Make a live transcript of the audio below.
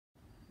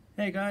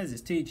Hey guys,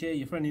 it's Teach here,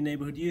 your friendly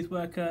neighbourhood youth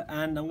worker,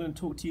 and I'm going to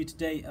talk to you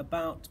today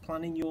about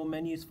planning your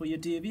menus for your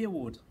DofE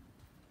Award.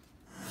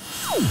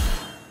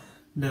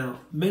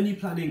 Now, menu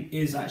planning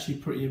is actually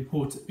pretty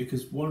important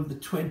because one of the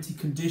 20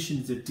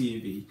 conditions of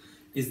DofE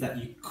is that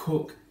you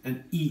cook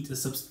and eat a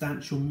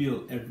substantial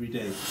meal every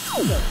day.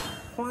 So,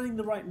 planning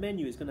the right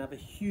menu is going to have a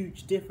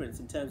huge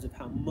difference in terms of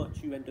how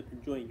much you end up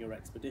enjoying your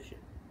expedition.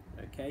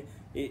 Okay,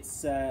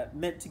 it's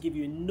meant to give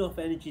you enough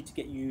energy to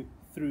get you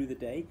through the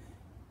day.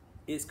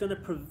 It's going to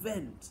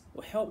prevent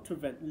or help to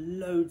prevent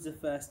loads of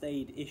first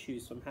aid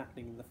issues from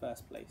happening in the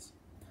first place.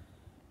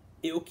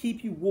 It will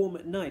keep you warm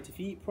at night. If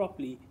you eat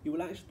properly, you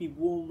will actually be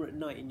warmer at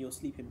night in your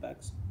sleeping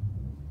bags.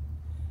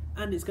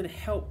 And it's going to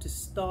help to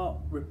start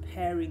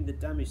repairing the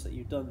damage that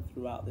you've done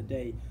throughout the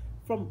day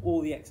from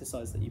all the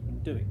exercise that you've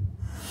been doing.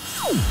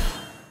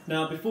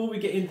 Now, before we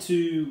get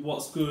into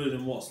what's good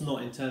and what's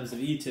not in terms of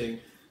eating,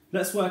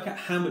 let's work out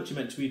how much you're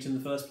meant to eat in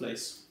the first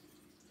place.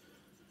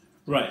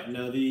 Right,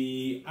 now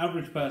the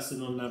average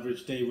person on an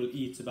average day will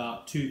eat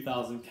about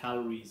 2,000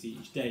 calories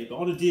each day, but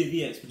on a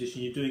DofE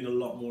expedition you're doing a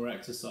lot more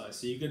exercise,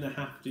 so you're going to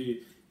have to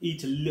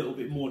eat a little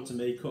bit more to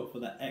make up for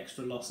that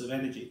extra loss of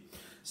energy.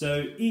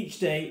 So each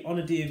day on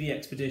a DofE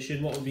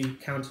expedition, what will be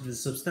counted as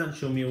a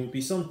substantial meal will be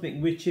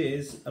something which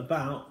is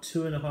about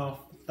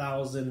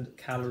 2,500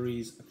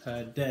 calories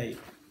per day.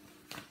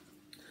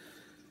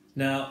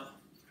 Now,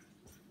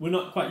 we're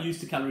not quite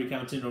used to calorie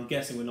counting, or I'm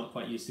guessing we're not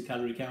quite used to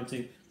calorie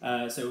counting,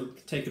 so it will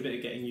take a bit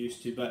of getting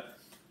used to. But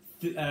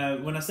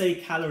when I say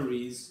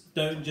calories,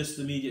 don't just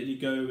immediately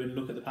go and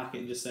look at the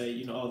packet and just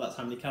say, oh, that's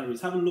how many calories.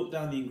 Have a look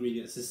down the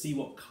ingredients to see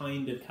what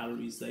kind of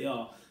calories they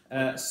are.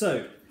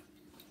 So,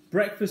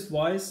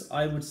 breakfast-wise,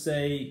 I would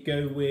say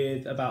go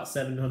with about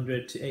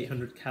 700 to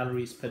 800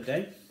 calories per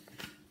day.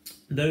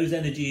 Those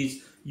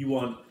energies you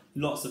want.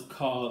 Lots of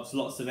carbs,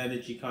 lots of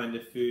energy kind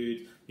of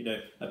food,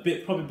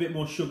 probably a bit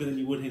more sugar than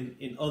you would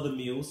in other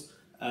meals,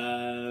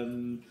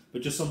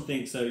 but just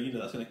something so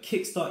that's going to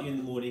kickstart you in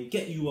the morning,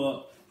 get you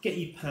up, get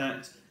you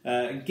packed,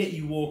 and get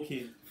you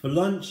walking. For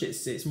lunch,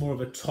 it's more of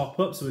a top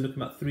up, so we're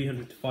looking at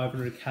 300 to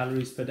 500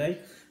 calories per day,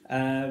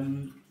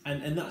 and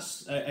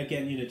that's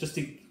again just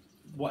to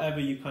whatever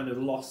you kind of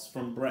lost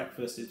from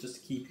breakfast is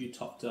just to keep you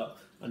topped up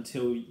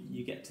until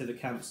you get to the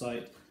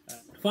campsite.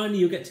 Finally,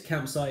 you'll get to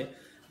campsite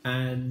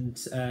and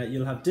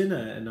you'll have dinner,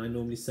 and I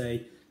normally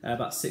say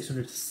about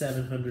 600 to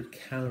 700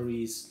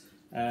 calories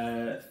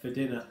for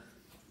dinner.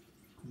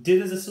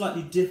 Dinner's a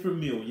slightly different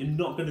meal. You're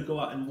not going to go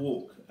out and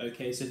walk,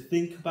 okay? So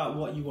think about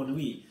what you want to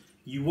eat.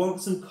 You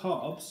want some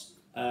carbs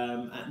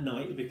at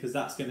night because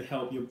that's going to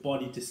help your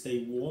body to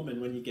stay warm, and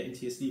when you get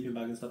into your sleeping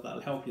bag and stuff, that'll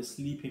help your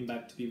sleeping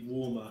bag to be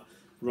warmer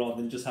rather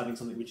than just having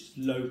something which is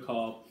low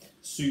carb.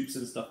 Soups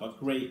and stuff are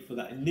great for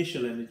that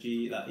initial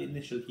energy, that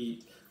initial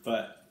heat,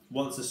 but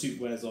once the soup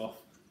wears off,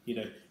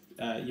 your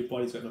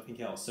body's got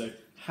nothing else. So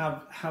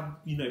have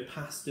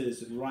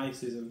pastas and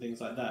rices and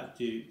things like that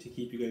to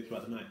keep you going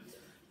throughout the night.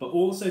 But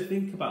also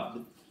think about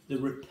the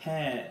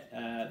repair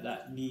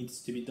that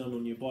needs to be done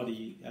on your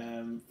body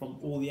from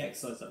all the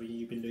exercise that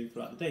you've been doing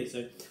throughout the day.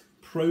 So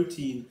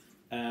protein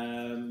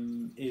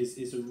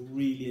is a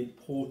really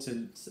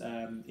important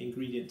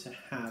ingredient to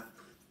have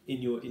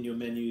in your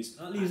menus.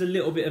 That leaves a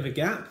little bit of a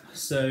gap,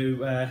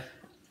 so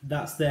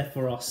that's there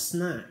for our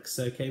snacks.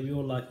 Okay, we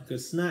all like a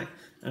good snack,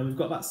 and we've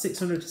got about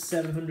 600 to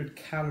 700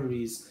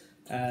 calories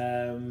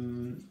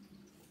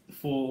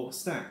for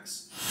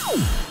snacks.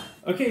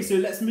 Okay, so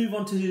let's move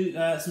on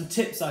to some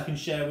tips I can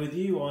share with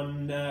you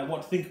on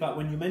what to think about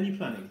when you're menu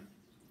planning.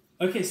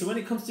 Okay, so when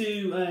it comes to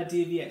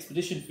DofE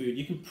expedition food,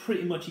 you can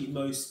pretty much eat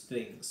most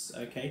things.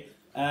 Okay,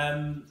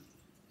 now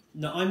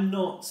I'm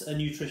not a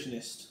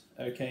nutritionist.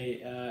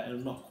 Okay, and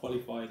I'm not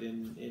qualified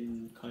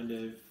in kind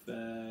of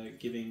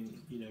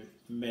giving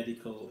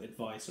medical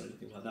advice or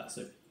anything like that.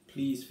 So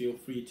please feel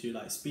free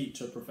to speak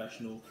to a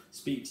professional,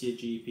 speak to your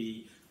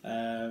GP,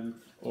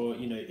 or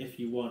if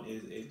you want,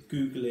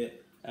 Google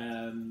it.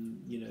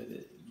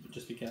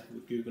 Just be careful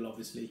with Google,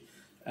 obviously.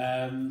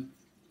 But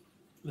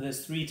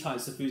there's 3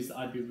 types of foods that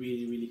I'd be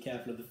really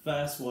careful of. The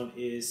first one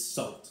is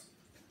salt.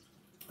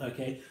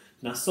 Okay.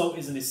 Now, salt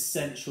is an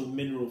essential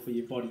mineral for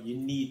your body. You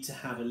need to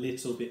have a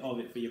little bit of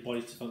it for your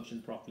body to function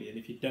properly. And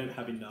if you don't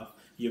have enough,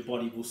 your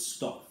body will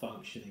stop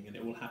functioning, and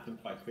it will happen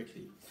quite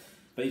quickly.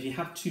 But if you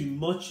have too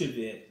much of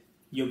it,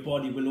 your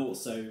body will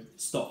also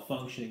stop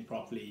functioning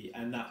properly,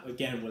 and that,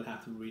 again, will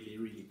happen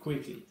really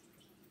quickly.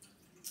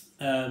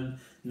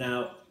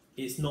 Now,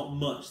 it's not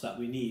much that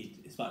we need.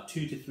 It's about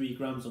 2 to 3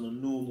 grams on a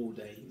normal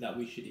day that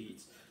we should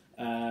eat.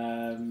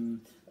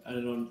 And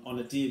on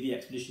a DofE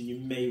expedition, you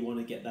may want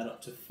to get that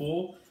up to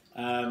 4.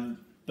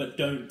 But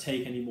don't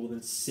take any more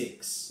than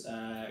 6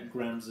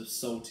 grams of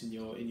salt in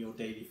your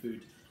daily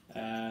food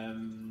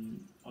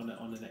on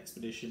an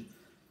expedition,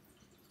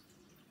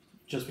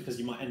 just because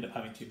you might end up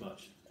having too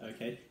much.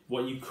 Okay,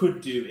 what you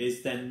could do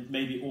is then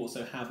maybe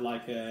also have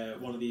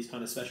one of these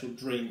kind of special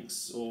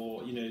drinks,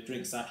 or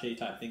drink sachet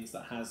type things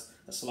that has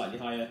a slightly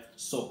higher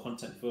salt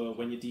content for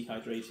when you're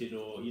dehydrated,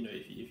 or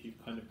if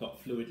you've kind of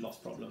got fluid loss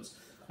problems,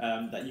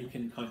 that you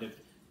can kind of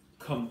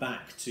come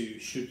back to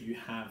should you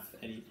have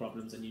any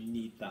problems and you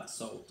need that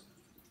salt.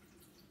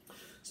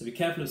 So be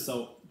careful of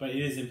salt, but it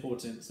is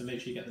important, so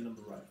make sure you get the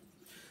number right.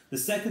 The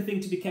second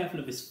thing to be careful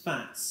of is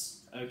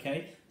fats,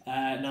 okay?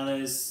 Now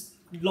there's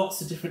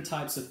lots of different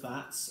types of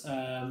fats,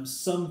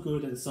 some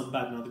good and some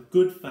bad. Now the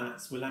good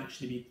fats will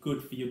actually be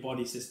good for your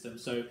body system,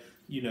 so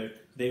you know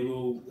they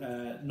will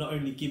not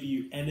only give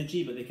you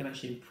energy, but they can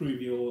actually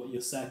improve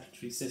your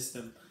circulatory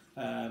system,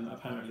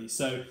 apparently.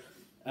 So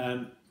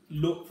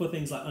look for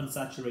things like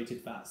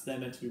unsaturated fats. They're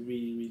meant to be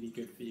really, really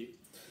good for you.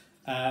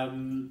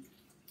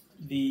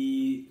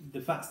 The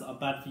fats that are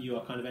bad for you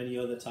are kind of any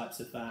other types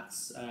of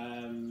fats.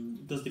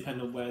 It does depend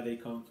on where they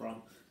come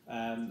from,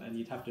 and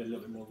you'd have to do a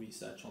little bit more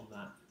research on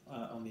that,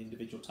 on the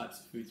individual types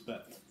of foods.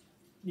 But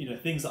you know,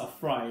 things that are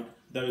fried,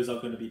 those are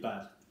going to be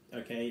bad.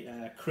 Okay,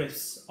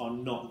 crisps are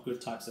not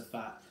good types of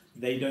fat.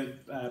 They don't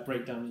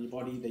break down in your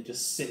body. They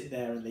just sit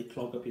there and they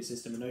clog up your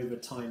system, and over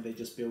time they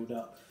just build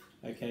up.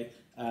 Okay,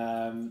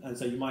 and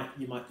so you might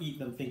eat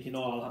them thinking,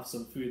 oh, I'll have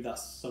some food.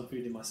 That's some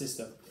food in my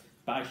system.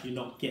 But actually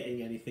you're not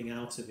getting anything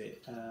out of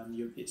it.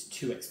 It's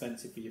too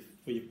expensive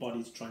for your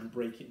body to try and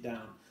break it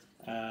down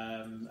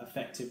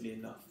effectively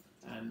enough,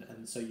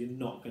 and so you're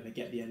not going to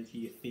get the energy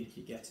you think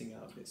you're getting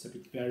out of it. So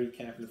be very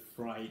careful of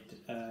fried,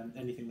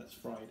 anything that's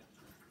fried.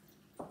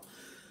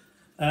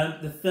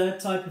 The third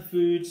type of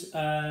food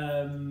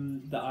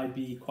that I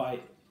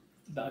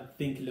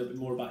think a little bit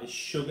more about is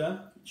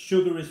sugar.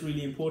 Sugar is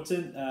really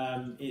important.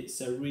 It's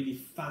a really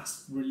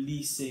fast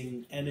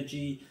releasing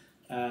energy.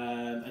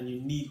 And you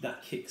need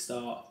that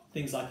kickstart,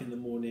 things like in the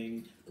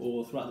morning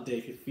or throughout the day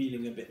if you're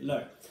feeling a bit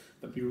low.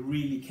 But be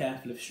really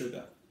careful of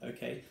sugar,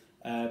 okay?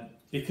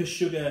 Because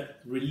sugar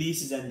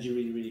releases energy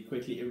really, really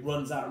quickly, it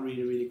runs out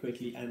really, really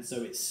quickly, and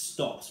so it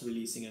stops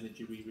releasing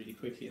energy really, really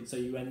quickly. And so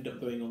you end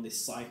up going on this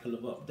cycle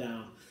of up,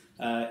 down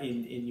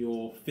in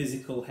your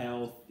physical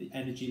health, the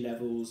energy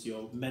levels,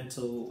 your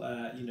mental,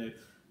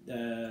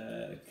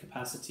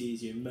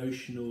 capacities, your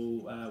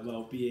emotional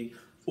well-being,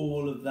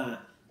 all of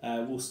that.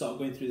 We'll start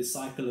going through the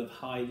cycle of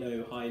high,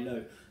 low, high,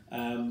 low.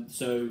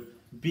 So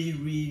be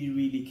really,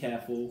 really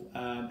careful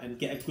and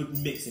get a good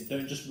mix in.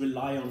 Don't just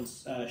rely on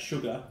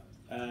sugar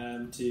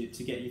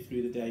to get you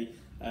through the day.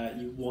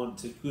 You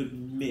want a good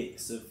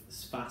mix of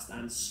fast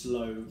and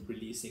slow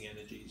releasing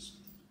energies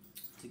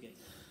to get.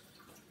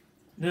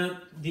 Now,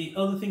 the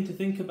other thing to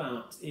think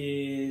about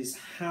is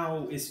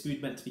how is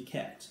food meant to be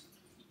kept?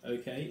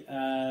 Okay,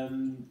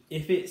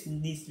 if it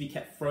needs to be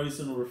kept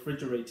frozen or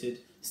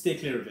refrigerated, steer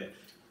clear of it.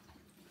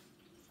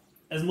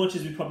 As much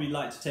as we probably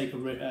like to take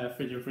a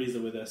fridge and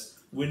freezer with us,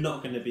 we're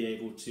not going to be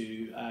able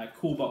to.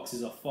 Cool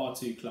boxes are far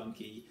too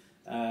clunky.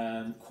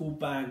 Cool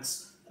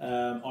bags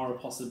are a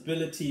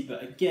possibility,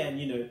 but again,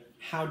 you know,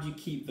 how do you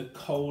keep the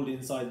cold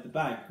inside the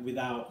bag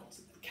without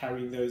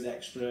carrying those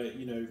extra,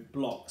 you know,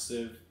 blocks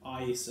of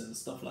ice and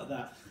stuff like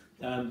that?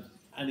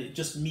 And it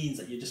just means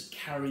that you're just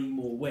carrying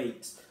more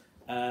weight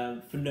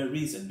for no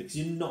reason, because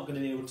you're not going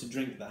to be able to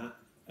drink that,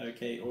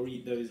 okay, or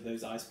eat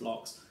those ice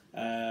blocks.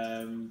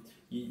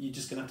 You're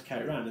just going to have to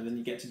carry it around, and then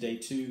you get to day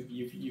 2,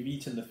 you've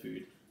eaten the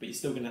food, but you're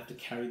still going to have to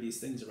carry these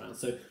things around.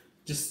 So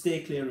just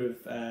steer clear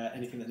of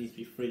anything that needs to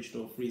be fridged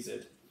or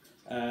freezered.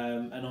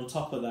 And on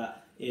top of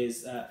that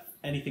is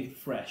anything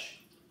fresh.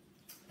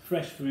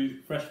 Fresh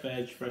fruit, fresh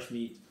veg, fresh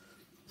meat,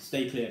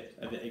 stay clear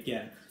of it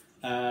again.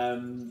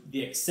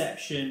 The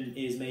exception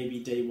is maybe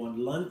day 1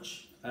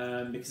 lunch,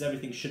 because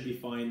everything should be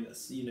fine.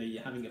 You know,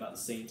 you're having it about the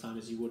same time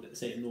as you would,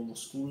 say, a normal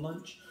school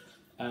lunch.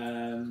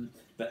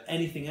 But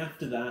anything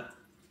after that,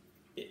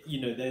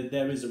 you know,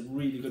 there is a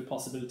really good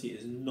possibility it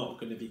is not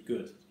going to be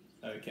good,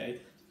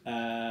 okay?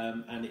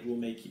 And it will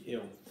make you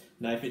ill.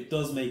 Now, if it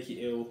does make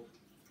you ill,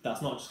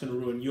 that's not just going to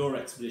ruin your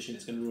expedition,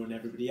 it's going to ruin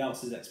everybody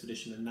else's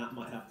expedition, and that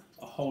might have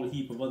a whole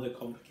heap of other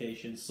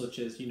complications, such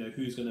as, you know,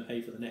 who's going to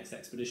pay for the next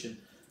expedition,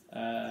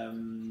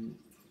 and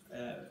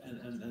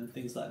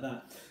things like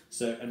that.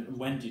 So, and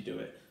when do you do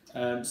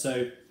it?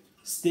 So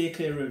steer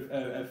clear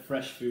of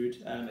fresh food,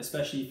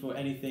 especially for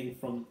anything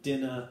from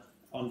dinner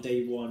on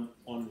day 1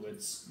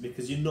 onwards,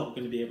 because you're not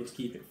going to be able to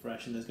keep it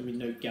fresh, and there's going to be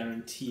no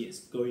guarantee it's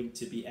going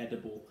to be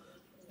edible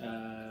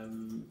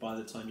by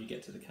the time you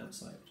get to the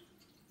campsite.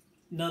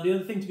 Now, the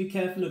other thing to be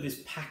careful of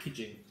is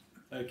packaging,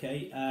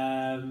 okay?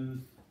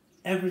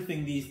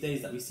 Everything these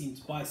days that we seem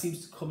to buy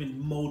seems to come in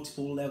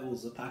multiple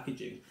levels of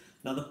packaging.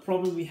 Now, the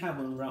problem we have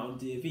when we're out on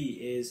DofE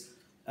is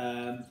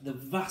the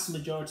vast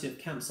majority of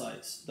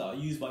campsites that are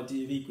used by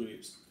DofE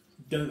groups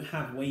don't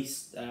have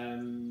waste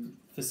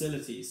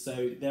facilities,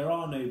 so there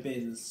are no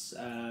bins,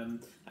 and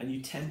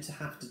you tend to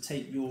have to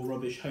take your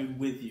rubbish home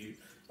with you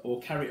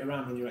or carry it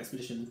around on your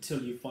expedition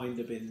until you find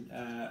a bin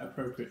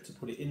appropriate to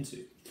put it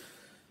into.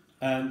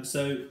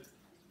 So,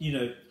 you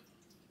know,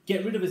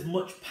 get rid of as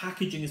much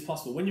packaging as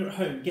possible. When you're at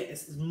home, get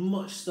as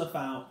much stuff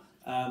out,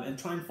 and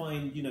try and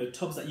find, you know,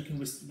 tubs that you can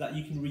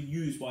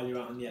reuse while you're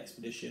out on the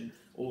expedition,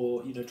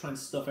 or, you know, try and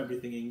stuff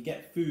everything in.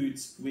 Get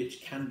foods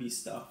which can be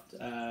stuffed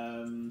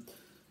and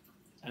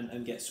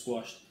get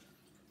squashed.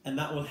 and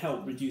that will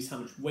help reduce how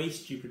much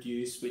waste you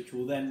produce, which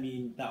will then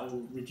mean that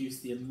will reduce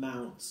the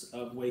amount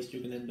of waste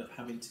you're going to end up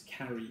having to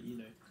carry.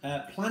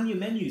 Plan your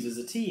menus as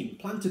a team.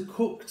 Plan to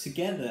cook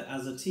together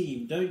as a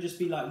team. Don't just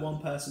be like one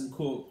person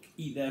cook,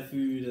 eat their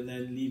food, and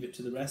then leave it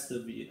to the rest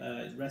of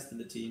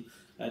the team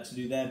to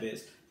do their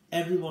bits.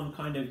 Everyone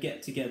kind of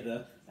get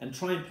together and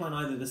try and plan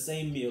either the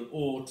same meal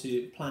or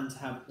to plan to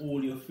have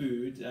all your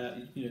food.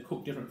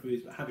 Cook different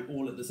foods, but have it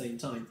all at the same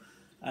time.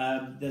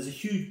 There's a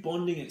huge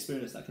bonding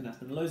experience that can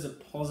happen, loads of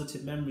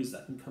positive memories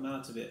that can come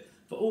out of it.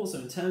 But also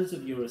in terms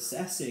of your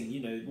assessing,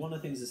 one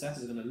of the things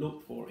assessors are going to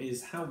look for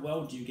is how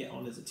well do you get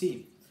on as a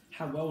team?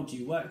 How well do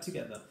you work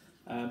together?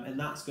 And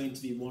that's going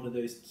to be one of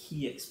those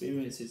key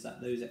experiences that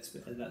those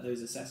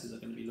assessors are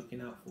going to be looking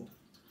out for.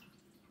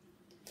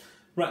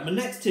 Right, my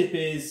next tip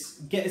is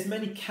get as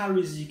many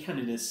calories as you can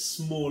in as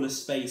small a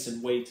space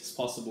and weight as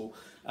possible.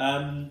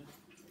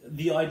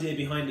 The idea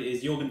behind it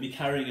is you're going to be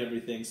carrying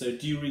everything, so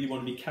do you really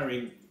want to be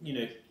carrying,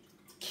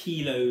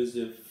 kilos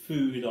of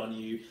food on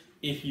you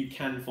if you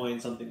can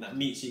find something that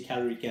meets your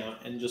calorie count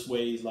and just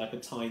weighs like a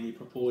tiny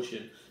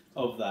proportion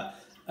of that?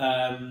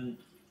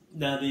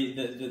 Now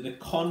the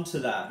con to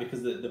that,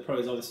 because the pro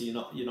is obviously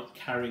you're not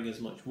carrying as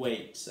much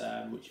weight,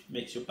 which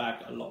makes your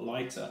bag a lot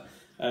lighter.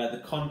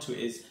 The con to it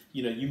is,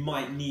 you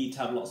might need to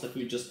have lots of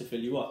food just to fill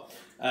you up.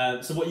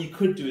 So what you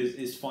could do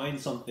is find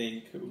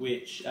something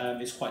which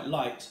is quite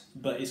light,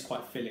 but is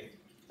quite filling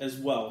as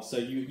well. So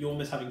you're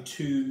almost having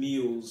two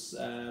meals.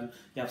 You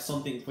have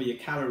something for your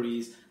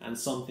calories and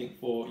something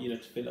for, to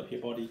fill up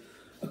your body.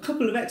 A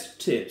couple of extra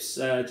tips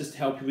just to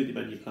help you with your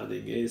menu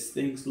planning is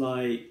things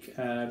like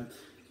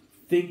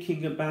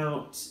thinking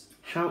about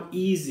how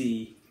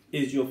easy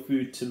is your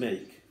food to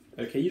make.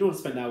 Okay, you don't want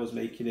to spend hours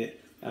making it.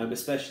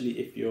 Especially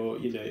if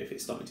if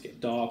it's starting to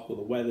get dark or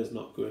the weather's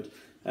not good,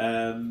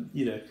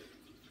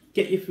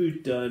 get your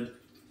food done,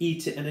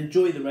 eat it, and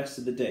enjoy the rest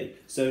of the day.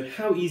 So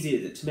how easy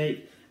is it to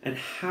make, and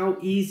how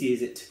easy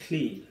is it to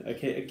clean?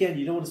 Okay, again,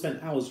 you don't want to spend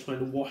hours trying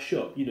to wash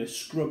up,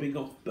 scrubbing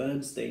off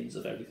burn stains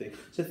of everything.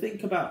 So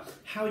think about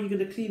how you're going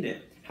to clean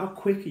it. How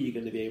quick are you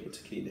going to be able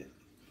to clean it?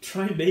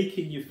 Try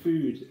making your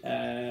food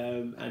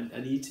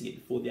and eating it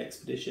before the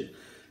expedition.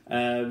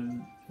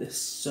 There's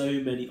so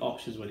many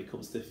options when it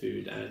comes to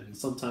food, and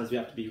sometimes we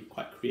have to be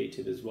quite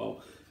creative as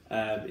well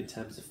in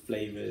terms of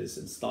flavours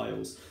and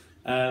styles.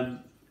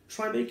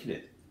 Try making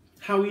it.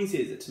 How easy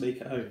is it to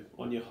make at home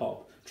on your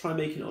hob? Try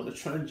making it on a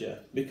Trangia,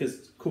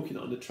 because cooking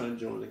it on a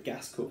Trangia on a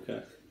gas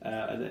cooker,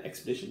 an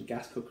expedition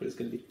gas cooker, is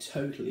going to be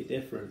totally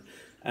different.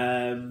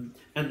 And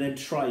then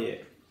try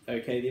it.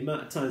 Okay, the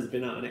amount of times I've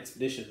been out on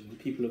expedition,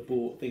 people have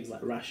bought things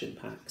like ration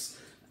packs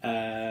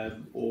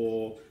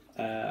or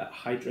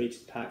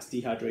hydrated packs,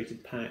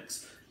 dehydrated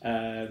packs.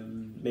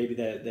 Maybe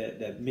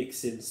they're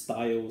mixing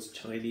styles,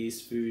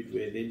 Chinese food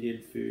with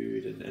Indian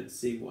food, and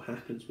seeing what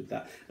happens with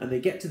that. And they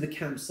get to the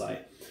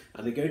campsite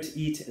and they go to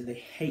eat it and they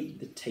hate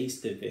the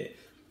taste of it.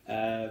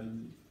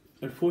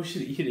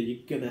 Unfortunately,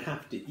 you're going to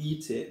have to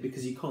eat it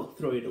because you can't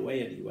throw it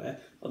away anywhere.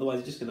 Otherwise,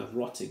 you're just going to have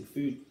rotting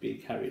food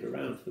being carried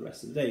around for the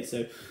rest of the day.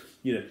 So,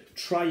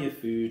 try your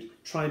food,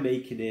 try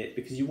making it,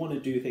 because you want to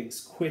do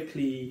things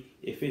quickly,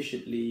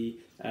 efficiently,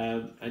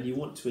 and you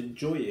want to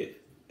enjoy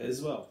it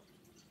as well.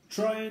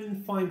 Try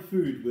and find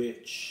food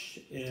which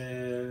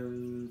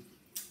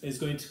is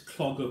going to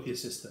clog up your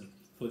system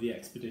for the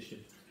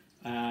expedition.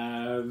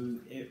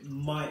 It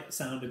might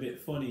sound a bit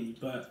funny,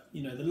 but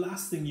the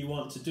last thing you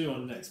want to do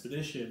on an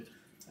expedition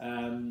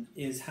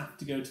is have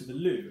to go to the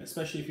loo,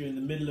 especially if you're in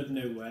the middle of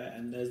nowhere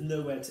and there's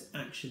nowhere to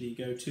actually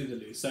go to the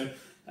loo. So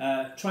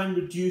try and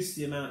reduce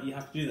the amount you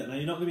have to do that. Now,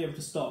 you're not going to be able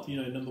to stop,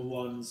 number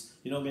ones,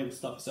 you're not going to be able to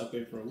stop yourself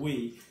going for a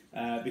wee,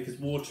 because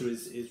water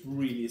is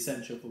really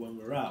essential for when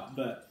we're out.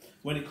 But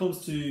when it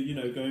comes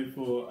to, going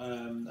for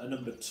a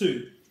number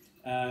two,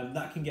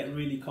 that can get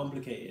really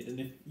complicated. And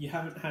if you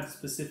haven't had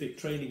specific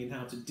training in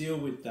how to deal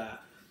with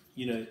that,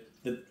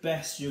 the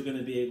best you're going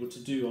to be able to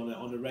do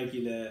on a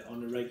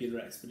regular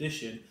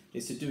expedition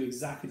is to do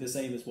exactly the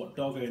same as what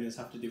dog owners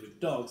have to do with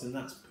dogs, and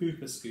that's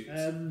pooper scoots.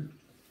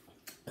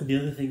 And the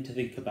other thing to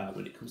think about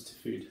when it comes to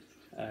food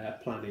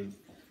planning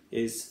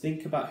is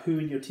think about who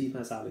in your team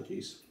has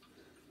allergies.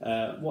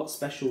 What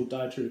special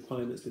dietary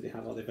requirements do they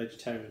have? Are they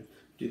vegetarian?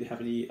 Do they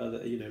have any other,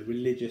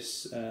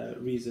 religious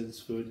reasons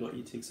for not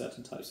eating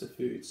certain types of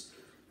foods?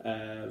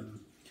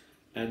 And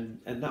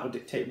that will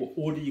dictate what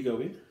order you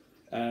go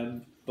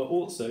in. But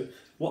also,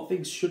 what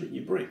things shouldn't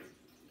you bring?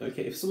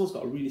 Okay, if someone's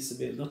got a really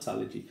severe nut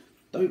allergy,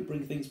 don't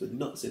bring things with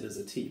nuts in as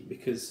a team,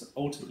 because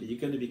ultimately you're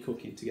going to be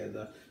cooking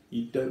together.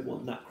 You don't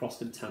want that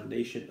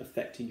cross-contamination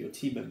affecting your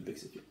team member,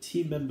 because if your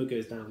team member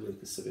goes down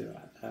with a severe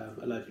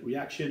allergic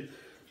reaction,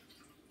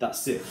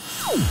 that's it.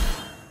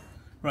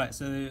 Right,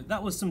 so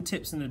that was some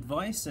tips and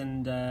advice,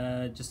 and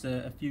just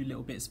a few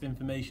little bits of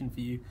information for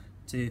you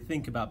to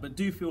think about. But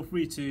do feel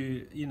free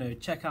to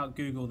check out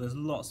Google. There's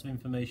lots of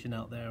information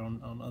out there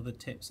on other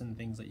tips and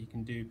things that you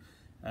can do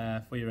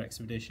for your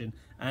expedition.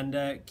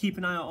 And keep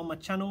an eye out on my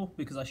channel,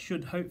 because I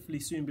should hopefully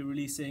soon be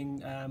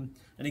releasing an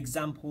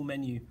example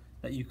menu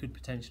that you could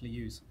potentially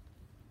use.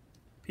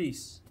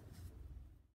 Peace.